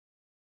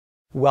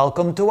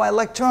Welcome to our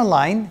lecture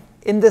online.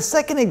 In the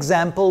second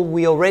example,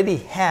 we already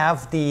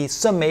have the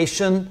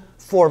summation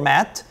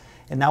format,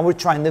 and now we're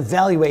trying to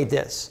evaluate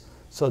this.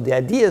 So the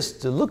idea is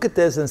to look at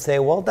this and say,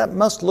 well, that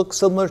must look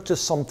similar to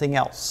something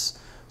else,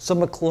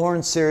 some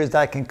Maclaurin series that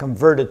I can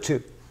convert it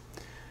to.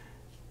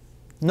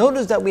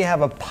 Notice that we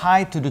have a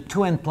pi to the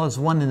 2n plus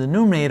 1 in the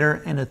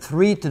numerator and a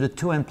 3 to the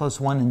 2n plus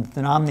 1 in the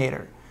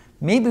denominator.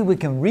 Maybe we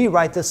can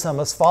rewrite the sum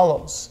as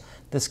follows.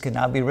 This can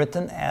now be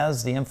written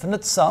as the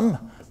infinite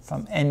sum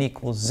from n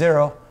equals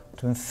 0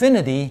 to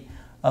infinity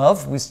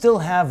of, we still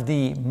have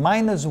the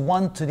minus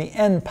 1 to the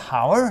n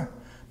power,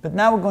 but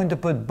now we're going to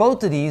put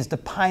both of these, the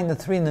pi and the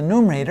 3 in the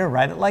numerator,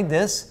 write it like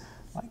this,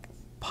 like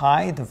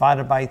pi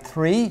divided by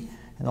 3,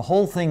 and the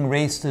whole thing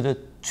raised to the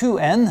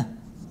 2n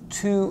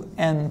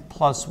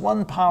plus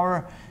 1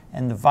 power,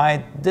 and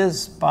divide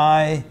this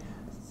by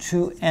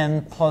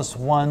 2n plus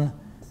 1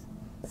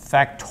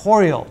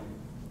 factorial.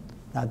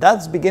 Now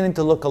that's beginning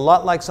to look a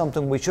lot like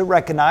something we should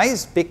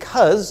recognize,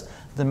 because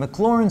the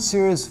Maclaurin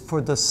series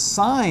for the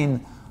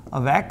sine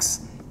of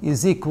x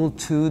is equal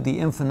to the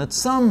infinite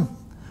sum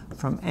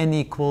from n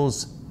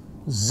equals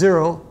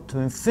 0 to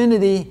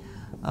infinity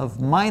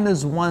of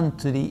minus 1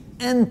 to the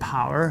n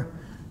power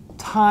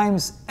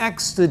times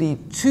x to the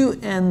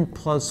 2n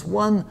plus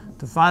 1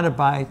 divided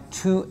by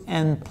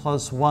 2n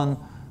plus 1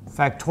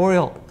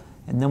 factorial.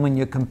 And then when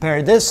you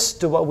compare this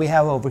to what we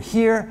have over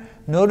here,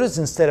 notice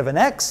instead of an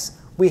x,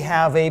 we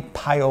have a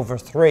pi over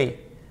 3,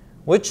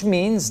 which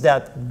means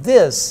that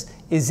this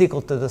is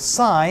equal to the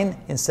sine,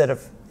 instead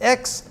of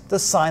x, the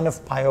sine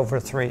of pi over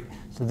 3.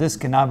 So this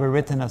can now be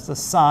written as the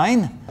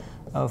sine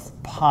of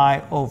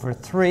pi over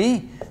 3,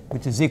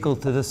 which is equal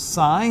to the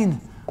sine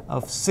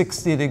of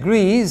 60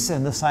 degrees,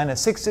 and the sine of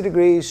 60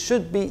 degrees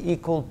should be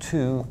equal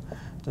to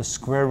the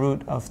square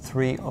root of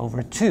 3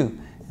 over 2.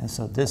 And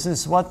so this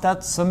is what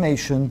that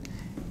summation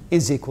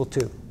is equal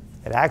to.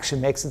 It actually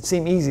makes it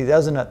seem easy,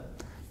 doesn't it?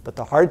 But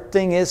the hard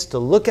thing is to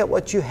look at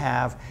what you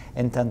have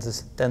and then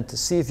to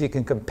see if you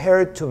can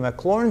compare it to a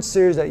Maclaurin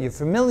series that you're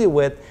familiar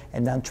with,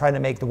 and then try to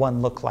make the one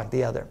look like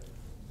the other.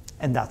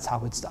 And that's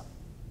how it's done.